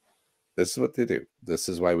do. This is what they do. This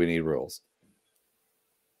is why we need rules.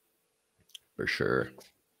 For sure.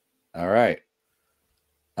 All right.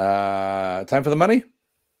 Time for the money?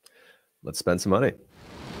 Let's spend some money.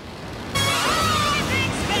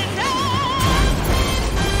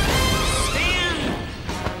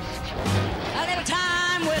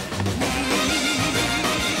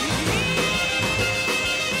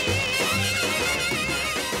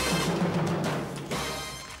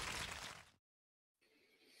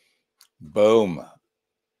 Boom.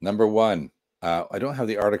 Number one. I don't have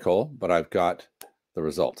the article, but I've got the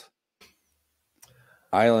result.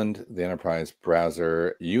 Island, the enterprise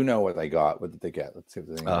browser. You know what they got. What did they get? Let's see if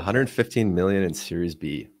there's anything. 115 million in Series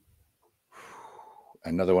B.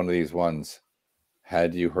 Another one of these ones.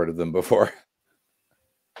 Had you heard of them before?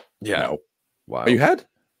 Yeah. No. Wow. Oh, you had?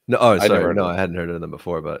 No. Oh, sorry. No, I hadn't heard of them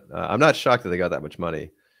before, but I'm not shocked that they got that much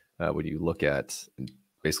money when you look at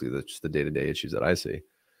basically just the day-to-day issues that I see.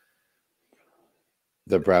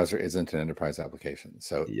 The browser isn't an enterprise application.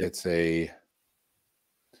 So it's a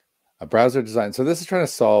browser design. So this is trying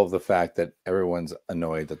to solve the fact that everyone's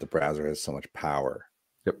annoyed that the browser has so much power.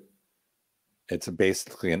 Yep. It's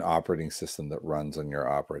basically an operating system that runs on your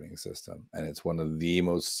operating system. And it's one of the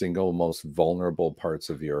most vulnerable parts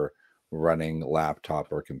of your running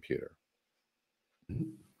laptop or computer. Mm-hmm.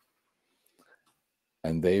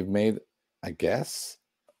 And they've made, I guess,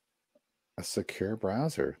 a secure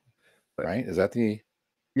browser, right? Is that the...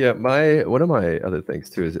 Yeah, one of my other things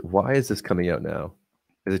too is why is this coming out now?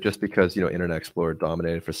 Is it just because, Internet Explorer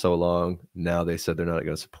dominated for so long? Now they said they're not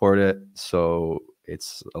going to support it, so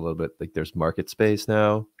it's a little bit like there's market space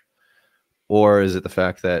now? Or is it the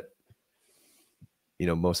fact that,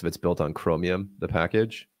 most of it's built on Chromium, the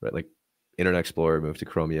package, right? Like Internet Explorer moved to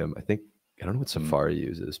Chromium. I don't know what Safari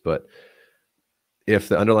uses, but if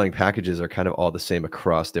the underlying packages are kind of all the same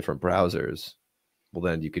across different browsers, well,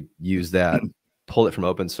 then you could use that, pull it from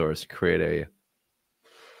open source, create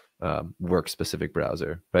a work-specific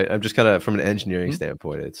browser, right? I'm just kind of from an engineering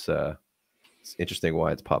standpoint, it's interesting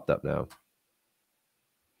why it's popped up now.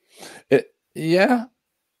 Yeah.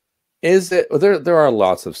 Is it? Well, there are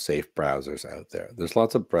lots of safe browsers out there. There's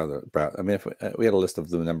lots of I mean, if we had a list of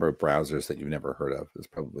the number of browsers that you've never heard of, it's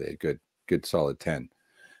probably a good solid 10.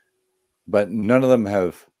 But none of them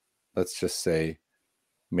have, let's just say,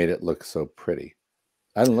 made it look so pretty.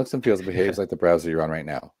 Island looks and feels and behaves like the browser you're on right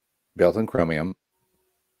now. Built in Chromium.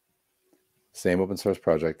 Same open source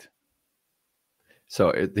project.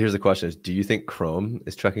 So here's the question: do you think Chrome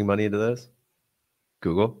is chucking money into this?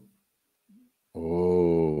 Google?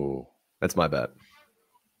 Oh, that's my bet.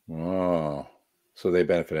 Oh, so they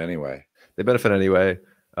benefit anyway. They benefit anyway.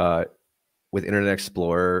 With Internet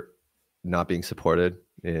Explorer not being supported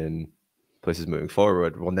in places moving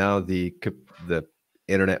forward, well, now the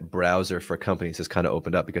internet browser for companies has kind of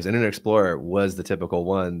opened up, because Internet Explorer was the typical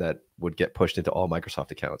one that would get pushed into all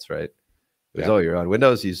Microsoft accounts, right? It was, oh, you're on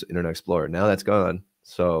Windows, use Internet Explorer. Now that's gone.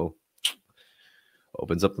 So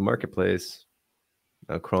opens up the marketplace.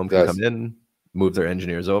 Now Chrome can come in, move their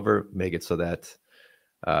engineers over, make it so that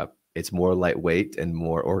it's more lightweight and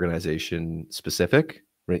more organization specific,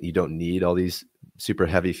 right? You don't need all these super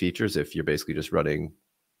heavy features if you're basically just running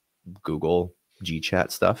Google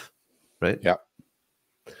Gchat stuff, right? Yeah.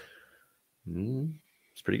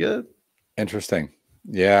 It's pretty good. Interesting.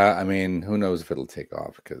 Yeah, I mean, who knows if it'll take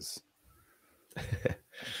off, because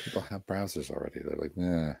people have browsers already. They're like,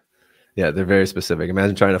 nah. Yeah, they're very specific.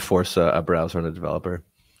 Imagine trying to force a browser on a developer.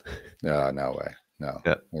 No, no way. No.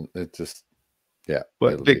 Yeah. It just, yeah.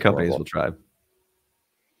 But big companies will try.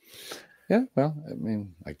 Yeah, well, I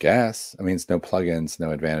mean, I guess. I mean, it's no plugins,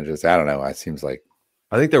 no advantages. I don't know. It seems like...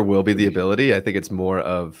 I think there will be the ability. I think it's more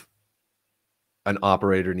of an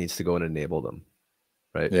operator needs to go and enable them,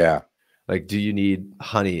 right? Yeah. Like, do you need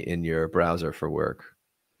Honey in your browser for work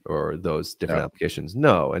or those different applications?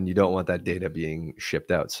 No. And you don't want that data being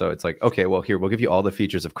shipped out. So it's like, okay, well, here, we'll give you all the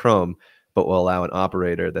features of Chrome, but we'll allow an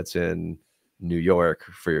operator that's in New York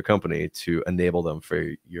for your company to enable them for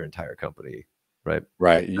your entire company, right?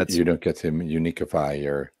 Right. You don't get to uniquify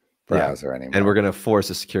your browser anymore. And we're going to force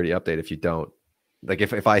a security update if you don't. Like,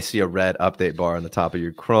 if I see a red update bar on the top of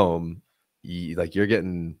your Chrome, you're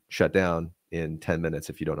getting shut down in 10 minutes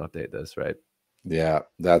if you don't update this, right? Yeah,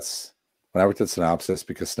 that's when I worked at Synopsys,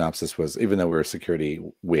 because Synopsys was, even though we were a security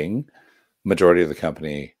wing, majority of the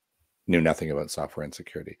company knew nothing about software and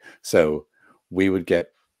security. So we would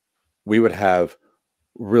have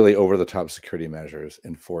really over-the-top security measures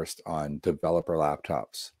enforced on developer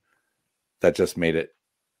laptops that just made it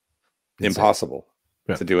impossible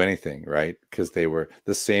to do anything, right? Because the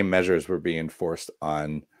same measures were being enforced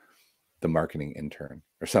on the marketing intern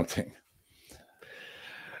or something.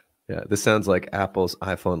 Yeah, this sounds like Apple's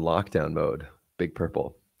iPhone lockdown mode. Big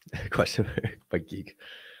Purple. Question by Geek.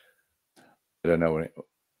 I don't know when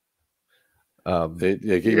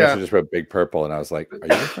Geek just wrote Big Purple, and I was like, are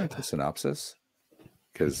you referring to Synopsys?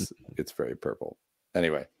 Because it's very purple.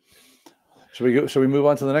 Anyway, should we move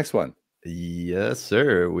on to the next one? Yes,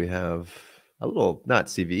 sir. We have a little, not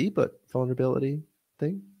CV, but vulnerability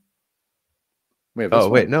thing. We have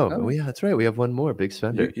yeah, that's right. We have one more big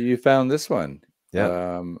spender. You found this one,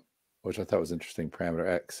 yeah, which I thought was interesting. Parameter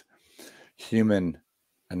X, human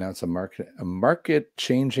announce a market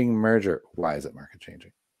changing merger. Why is it market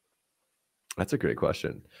changing? That's a great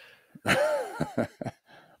question.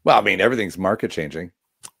 Well, I mean, everything's market changing.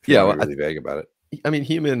 If you want to be really vague about it. I mean,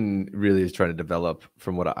 human really is trying to develop,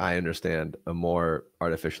 from what I understand, a more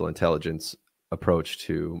artificial intelligence approach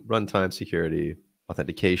to runtime security,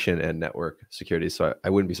 authentication, and network security. So I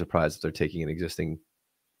wouldn't be surprised if they're taking an existing,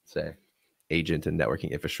 say, agent and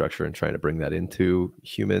networking infrastructure and trying to bring that into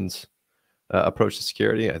humans' approach to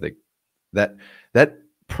security. I think that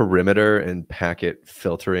perimeter and packet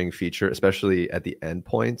filtering feature, especially at the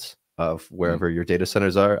endpoints of wherever your data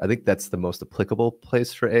centers are, I think that's the most applicable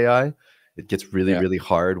place for AI. It gets really, really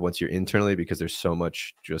hard once you're internally, because there's so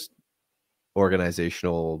much just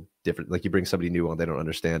organizational different, like you bring somebody new on, they don't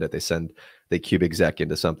understand it, they cube exec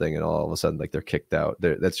into something, and all of a sudden like they're kicked out.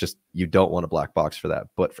 That's just, you don't want a black box for that.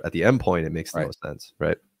 But at the endpoint, it makes the most sense,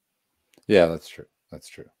 right? Yeah, that's true. That's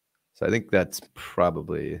true. So I think that's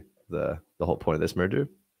probably the whole point of this merger.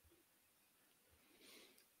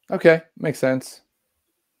 Okay, makes sense.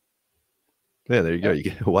 Yeah, there you go. You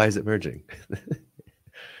get, why is it merging?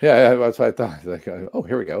 Yeah, that's what I thought. Like, oh,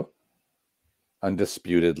 here we go.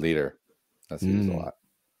 Undisputed leader. That's used a lot.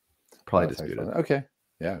 Probably disputed. Okay.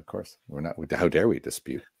 Yeah, of course. We're not. How dare we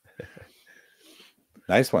dispute?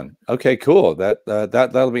 Nice one. Okay, cool.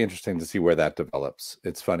 That'll be interesting to see where that develops.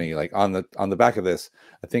 It's funny. Like on the back of this,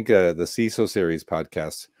 I think the CISO series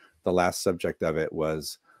podcast, the last subject of it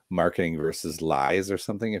was marketing versus lies or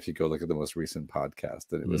something. If you go look at the most recent podcast,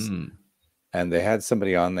 that it was. And they had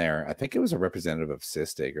somebody on there. I think it was a representative of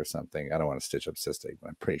Sysdig or something. I don't want to stitch up Sysdig, but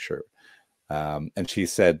I'm pretty sure. And she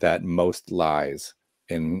said that most lies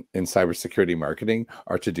in cybersecurity marketing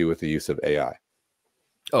are to do with the use of AI.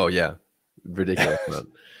 Oh yeah, ridiculous.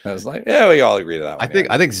 I was like, yeah, we all agree to that one.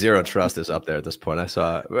 I think zero trust is up there at this point. I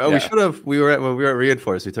saw. Well, we should have. When we were at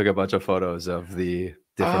Reinforce, we took a bunch of photos of the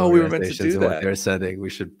different organizations and what they're sending. We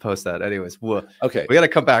should post that. Anyways, well, okay, we got to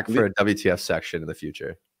come back for a WTF section in the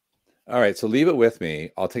future. All right, so leave it with me.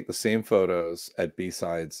 I'll take the same photos at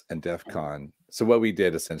B-Sides and DEF CON. So what we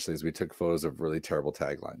did essentially is we took photos of really terrible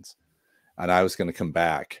taglines. And I was going to come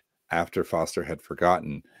back after Foster had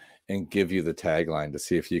forgotten and give you the tagline to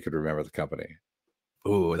see if you could remember the company.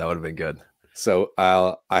 Ooh, that would have been good. So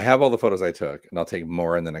I have all the photos I took, and I'll take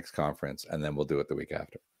more in the next conference, and then we'll do it the week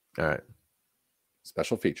after. All right.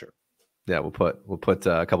 Special feature. Yeah, we'll put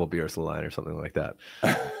a couple beers in the line or something like that.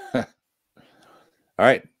 All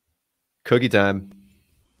right. Cookie time.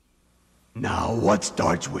 Now, what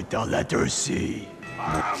starts with the letter C?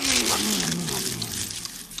 All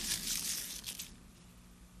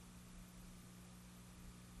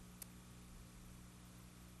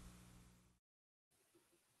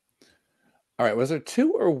right, was there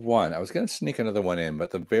two or one? I was going to sneak another one in, but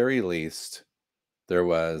at the very least, there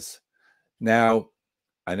was. Now,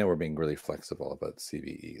 I know we're being really flexible about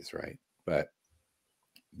CVEs, right? But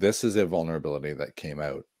this is a vulnerability that came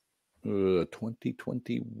out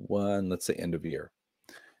 2021, let's say end of year.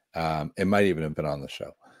 It might even have been on the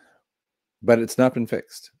show, but it's not been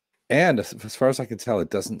fixed. And as far as I can tell, it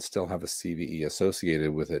doesn't still have a CVE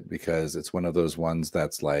associated with it, because it's one of those ones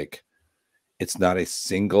that's like, it's not a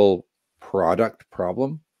single product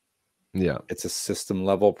problem. Yeah. It's a system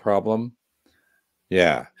level problem.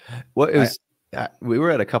 Yeah. Well, it was, we were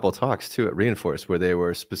at a couple of talks too at Reinforce where they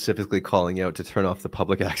were specifically calling out to turn off the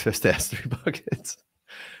public access to S3 buckets.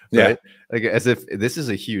 Right? Yeah, like as if this is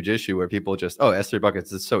a huge issue where people just, oh, S3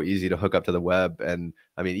 buckets is so easy to hook up to the web. And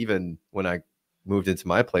I mean, even when I moved into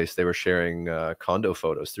my place, they were sharing condo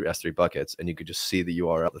photos through S3 buckets, and you could just see the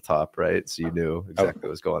URL at the top, right? So you knew exactly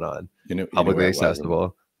what was going on. You knew publicly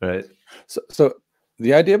accessible, right? So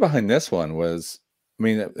the idea behind this one was, I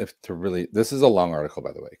mean, this is a long article,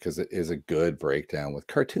 by the way, because it is a good breakdown with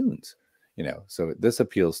cartoons, so this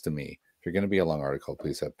appeals to me. If you're going to be a long article,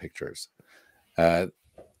 please have pictures.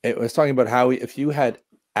 It was talking about how if you had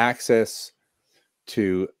access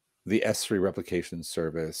to the S3 replication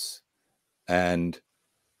service and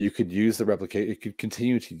you could use the you could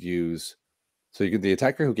continue to use, so the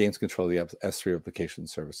attacker who gains control of the S3 replication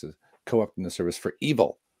services co-opting the service for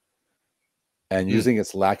evil and using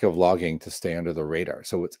its lack of logging to stay under the radar.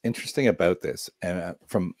 So what's interesting about this, and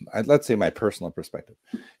from, let's say, my personal perspective,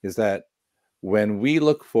 is that when we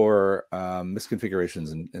look for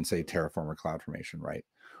misconfigurations in say Terraform or CloudFormation, right?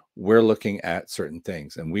 We're looking at certain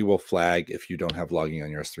things, and we will flag if you don't have logging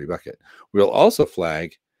on your S3 bucket. We'll also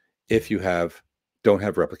flag if you don't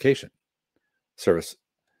have replication service.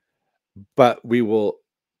 But we will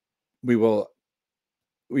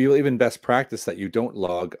even best practice that you don't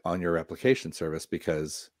log on your replication service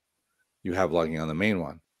because you have logging on the main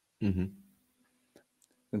one.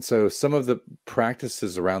 And so some of the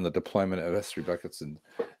practices around the deployment of S3 buckets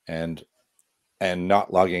and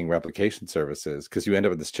not logging replication services, because you end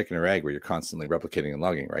up with this chicken or egg where you're constantly replicating and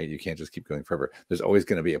logging, right? You can't just keep going forever. There's always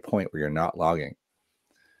going to be a point where you're not logging.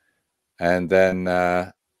 And then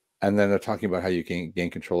they're talking about how you can gain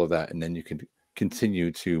control of that, and then you can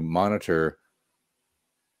continue to monitor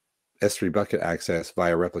S3 bucket access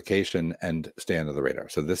via replication and stay under the radar.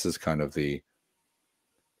 So this is kind of the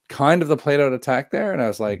played out attack there. And I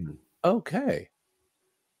was like, okay.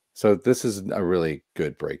 So this is a really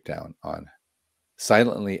good breakdown on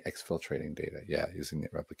silently exfiltrating data. Yeah, using the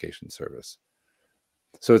replication service.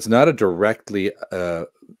 So it's not a directly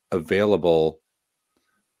available.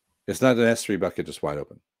 It's not an S3 bucket just wide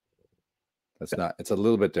open. That's not. It's a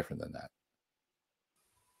little bit different than that.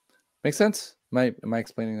 Make sense? Am I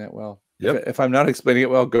explaining that well? Yep. If I'm not explaining it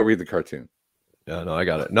well, go read the cartoon. Yeah, no, I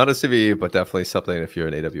got it. Not a CVE, but definitely something if you're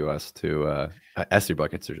an AWS to S3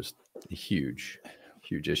 buckets are just a huge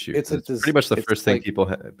issue. It's pretty much the first thing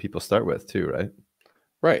people start with too, right?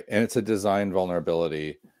 Right, and it's a design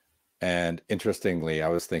vulnerability. And interestingly, I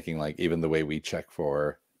was thinking like even the way we check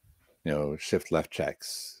for, shift left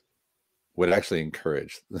checks would actually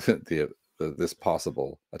encourage this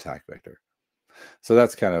possible attack vector. So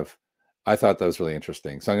that's kind of, I thought that was really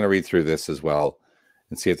interesting. So I'm going to read through this as well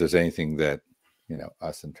and see if there's anything that,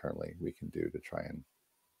 us internally we can do to try and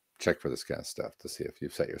check for this kind of stuff to see if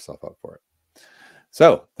you've set yourself up for it.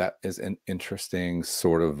 So that is an interesting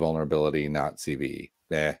sort of vulnerability, not CVE.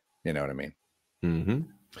 You know what I mean? Mm-hmm.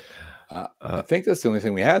 I think that's the only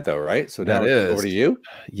thing we had, though, right? So now over to you.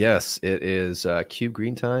 Yes, it is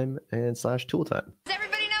kube-green time and /tool time. Does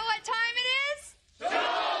everybody know what time it is? Tool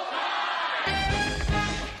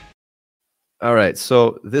time! All right,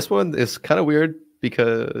 so this one is kind of weird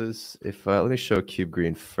because if let me show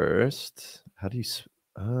kube-green first. How do you?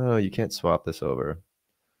 Oh, you can't swap this over.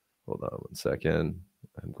 Hold on 1 second.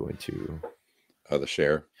 I'm going to. Oh, the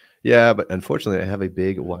share. Yeah, but unfortunately, I have a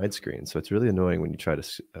big widescreen, so it's really annoying when you try to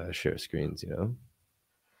share screens.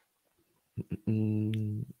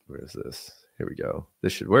 Where is this? Here we go.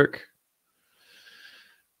 This should work.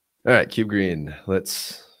 All right, kube-green.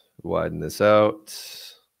 Let's widen this out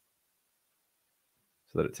so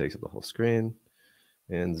that it takes up the whole screen,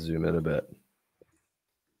 and zoom in a bit.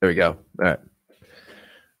 There we go. All right.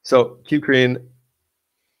 So kube-green.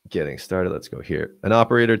 Getting started, let's go here. An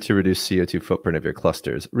operator to reduce CO2 footprint of your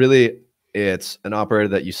clusters. Really, it's an operator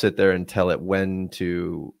that you sit there and tell it when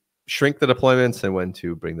to shrink the deployments and when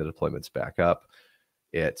to bring the deployments back up.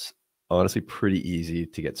 It's honestly pretty easy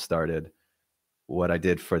to get started. What I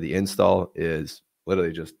did for the install is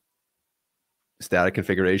literally just static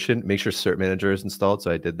configuration. Make sure cert manager is installed.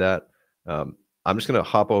 So I did that. I'm just going to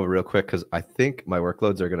hop over real quick because I think my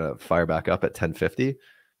workloads are going to fire back up at 1050,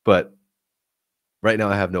 but right now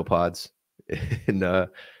I have no pods in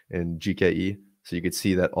GKE. So you could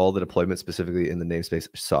see that all the deployments specifically in the namespace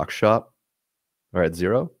sock shop are at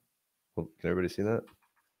 0. Well, can everybody see that?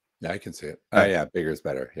 Yeah, I can see it. Oh, yeah, bigger is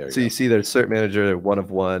better. Here so you see there's cert manager, 1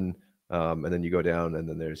 of 1, and then you go down and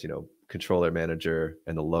then there's, controller manager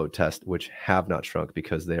and the load test, which have not shrunk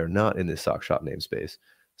because they are not in the sock shop namespace.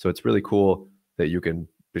 So it's really cool that you can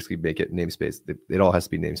basically make it namespace. It all has to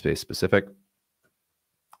be namespace specific.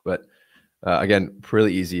 But again,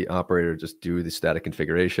 really easy operator, just do the static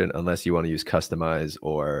configuration unless you want to use customize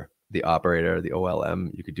or the operator, the OLM,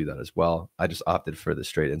 you could do that as well. I just opted for the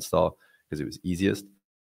straight install because it was easiest.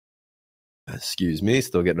 Excuse me,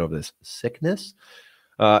 still getting over this sickness.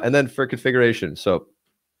 And then for configuration, so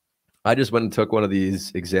I just went and took one of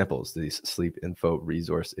these examples, these sleep info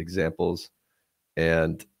resource examples,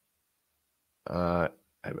 and I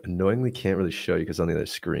annoyingly can't really show you because on the other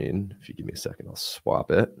screen. If you give me a second, I'll swap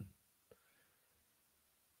it.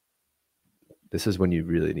 This is when you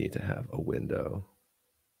really need to have a window.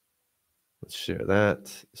 Let's share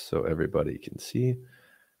that so everybody can see.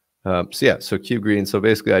 So kube-green. So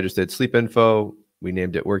basically I just did sleep info. We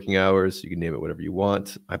named it working hours. You can name it whatever you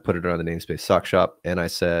want. I put it around the namespace sock shop and I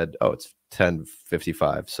said, oh, it's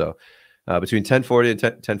 10:55. So between 10:40 and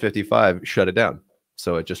 10:55, shut it down.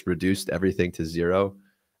 So it just reduced everything to 0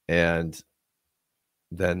 and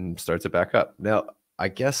then starts it back up. Now, I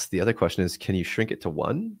guess the other question is, can you shrink it to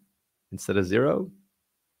 1? Instead of 0?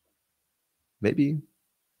 Maybe.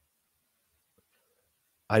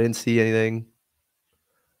 I didn't see anything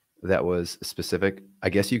that was specific. I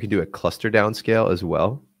guess you can do a cluster downscale as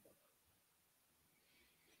well.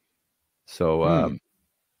 So,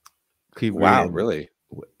 wow, really?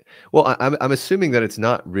 Well, I'm assuming that it's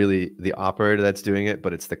not really the operator that's doing it,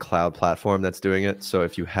 but it's the cloud platform that's doing it. So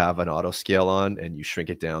if you have an auto scale on and you shrink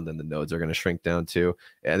it down, then the nodes are going to shrink down too.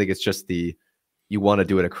 I think it's just the you want to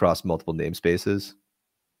do it across multiple namespaces,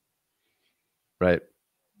 right?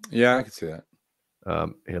 Yeah, I can see that.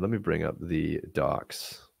 Here, let me bring up the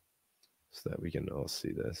docs so that we can all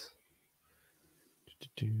see this.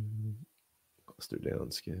 Cluster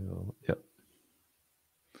downscale. Yep.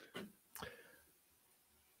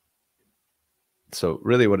 So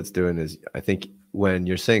really what it's doing is, I think when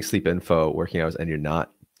you're saying sleep info working hours and you're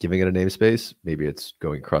not giving it a namespace, maybe it's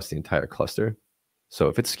going across the entire cluster. So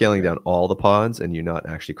if it's scaling down all the pods and you're not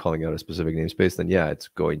actually calling out a specific namespace, then yeah, it's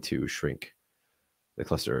going to shrink the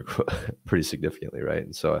cluster pretty significantly, right?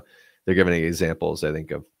 And so they're giving examples, I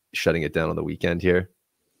think, of shutting it down on the weekend here.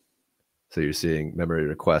 So you're seeing memory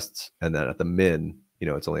requests, and then at the min,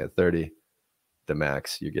 it's only at 30. The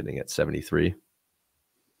max, you're getting at 73.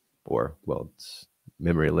 Or, well, it's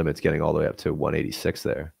memory limits getting all the way up to 186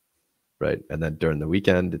 there, right? And then during the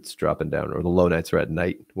weekend, it's dropping down, or the low nights are at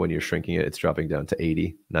night. When you're shrinking it, it's dropping down to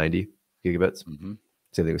 80, 90 gigabits. Mm-hmm.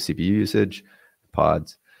 Same thing with CPU usage,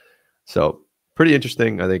 pods. So pretty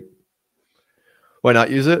interesting. I think, why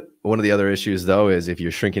not use it? One of the other issues, though, is if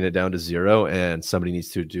you're shrinking it down to 0 and somebody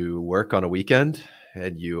needs to do work on a weekend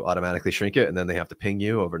and you automatically shrink it, and then they have to ping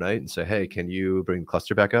you overnight and say, hey, can you bring the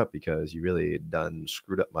cluster back up because you really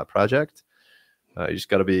screwed up my project? You just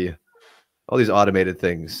got to be all these automated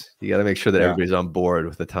things. You got to make sure that everybody's on board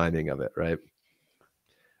with the timing of it, right?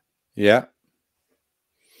 Yeah.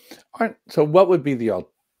 All right. So what would be the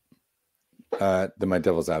my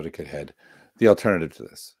devil's advocate head, the alternative to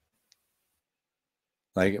this?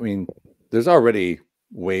 Like, I mean, there's already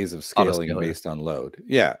ways of scaling based on load.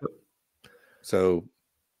 Yeah. So.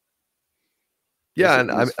 Yeah,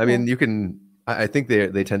 and I mean, you can. I think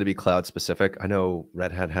they tend to be cloud specific. I know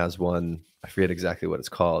Red Hat has one. I forget exactly what it's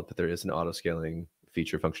called, but there is an auto scaling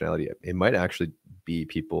feature functionality. It might actually be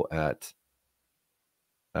people at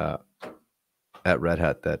Red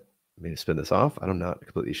Hat that may spin this off. I'm not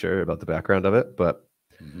completely sure about the background of it, but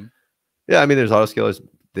yeah, I mean, there's auto scalers.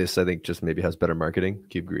 This, I think, just maybe has better marketing.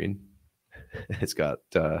 kube-green. It's got.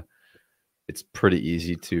 It's pretty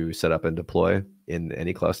easy to set up and deploy in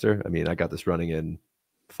any cluster. I mean, I got this running in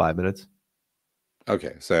 5 minutes.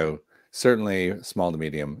 Okay, so certainly small to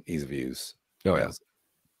medium, ease of use. Oh yeah.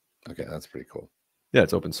 Okay, that's pretty cool. Yeah,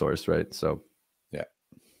 it's open source, right? So yeah.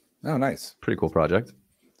 Oh, nice. Pretty cool project.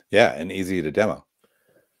 Yeah, and easy to demo.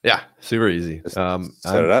 Yeah, super easy. Set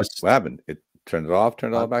it up. What happened? It turned it off,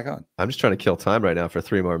 turned it all back on. I'm just trying to kill time right now for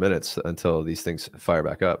 3 more minutes until these things fire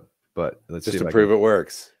back up. But let's just see to prove it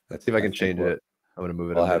works. Let's see if I can change it. I'm going to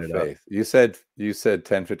move it. I'll have faith. Up. You said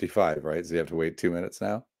 10:55, right? So you have to wait 2 minutes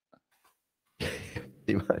now.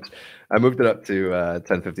 Pretty much. I moved it up to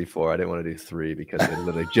 10:54. I didn't want to do 3 because it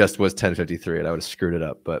literally just was 10:53, and I would have screwed it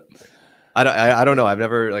up. But I don't know. I've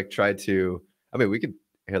never tried to. I mean, we could.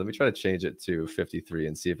 Here, let me try to change it to 53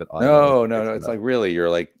 and see if it. No. It's like really,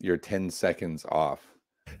 you're 10 seconds off.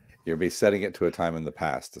 You'll be setting it to a time in the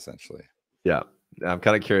past, essentially. Yeah, I'm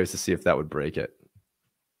kind of curious to see if that would break it.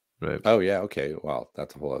 Right. Oh yeah. Okay. Well,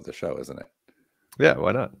 that's a whole other show, isn't it? Yeah.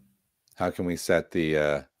 Why not? How can we set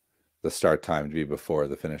the start time to be before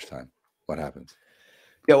the finish time? What happens?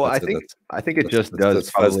 Yeah. Well, I think it just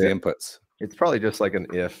does fuzz the inputs. It's probably just like an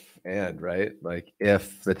if and, right? Like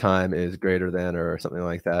if the time is greater than or something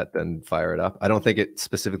like that, then fire it up. I don't think it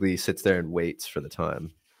specifically sits there and waits for the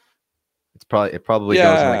time. It probably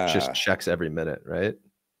goes and like just checks every minute, right?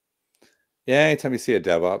 Yeah, anytime you see a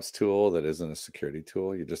DevOps tool that isn't a security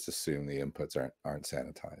tool, you just assume the inputs aren't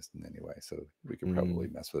sanitized in any way. So we could probably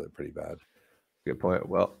mess with it pretty bad. Good point.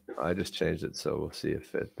 Well, I just changed it, so we'll see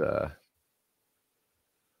if it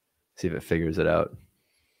figures it out.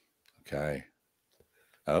 Okay.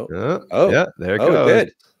 Yeah, there it goes.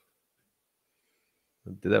 It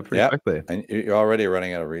did. Did that pretty quickly. And you're already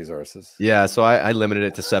running out of resources. Yeah, so I limited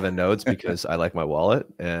it to 7 nodes because I like my wallet,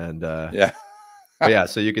 and yeah.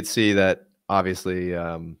 So you could see that obviously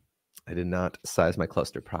I did not size my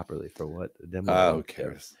cluster properly for what the demo. Who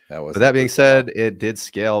cares? But that being said, it did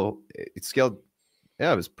scale. It scaled.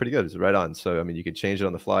 Yeah, it was pretty good. It was right on. So I mean, you could change it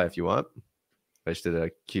on the fly if you want. I just did a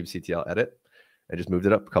kubectl edit and just moved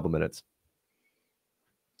it up a couple minutes.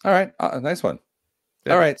 All right, nice one.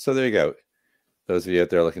 Yeah. All right, so there you go. Those of you out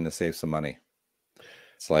there looking to save some money,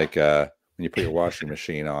 it's like when you put your washing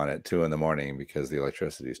machine on at 2 a.m. because the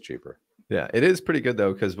electricity is cheaper. Yeah, it is pretty good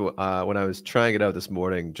though, because when I was trying it out this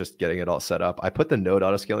morning, just getting it all set up, I put the node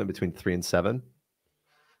auto scaling between 3 and 7,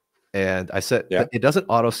 and I said it doesn't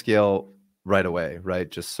auto scale right away, right?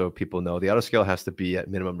 Just so people know, the auto scale has to be at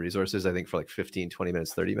minimum resources, I think, for like 15, 20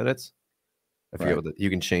 minutes, 30 minutes. I forget what you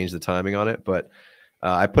can change the timing on it, but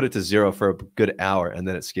I put it to 0 for a good hour, and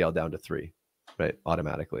then it scaled down to 3, right,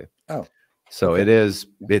 automatically. Oh, so okay.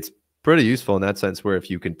 it's pretty useful in that sense, where if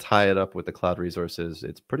you can tie it up with the cloud resources,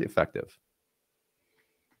 it's pretty effective.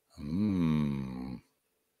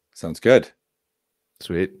 Sounds good.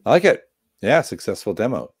 Sweet. I like it. Yeah, successful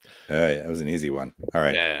demo. Yeah, it was an easy one. All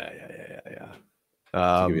right. Yeah.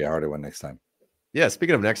 I'll give you a harder one next time. Yeah,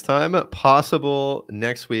 speaking of next time, possible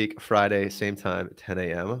next week, Friday, same time, 10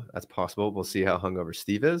 a.m. That's possible. We'll see how hungover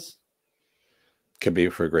Steve is. Could be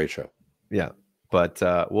for a great show. Yeah, but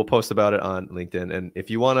we'll post about it on LinkedIn. And if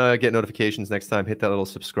you want to get notifications next time, hit that little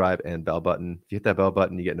subscribe and bell button. If you hit that bell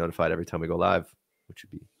button, you get notified every time we go live, which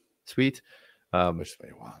would be sweet. Which is what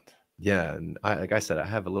you want. Yeah, and like I said, I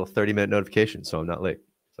have a little 30-minute notification, so I'm not late.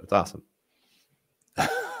 So it's awesome.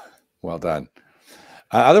 Well done.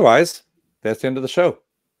 Otherwise, that's the end of the show.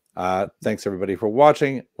 Thanks everybody for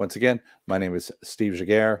watching. Once again, my name is Steve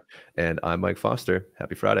Giguere. And I'm Mike Foster.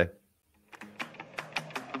 Happy Friday.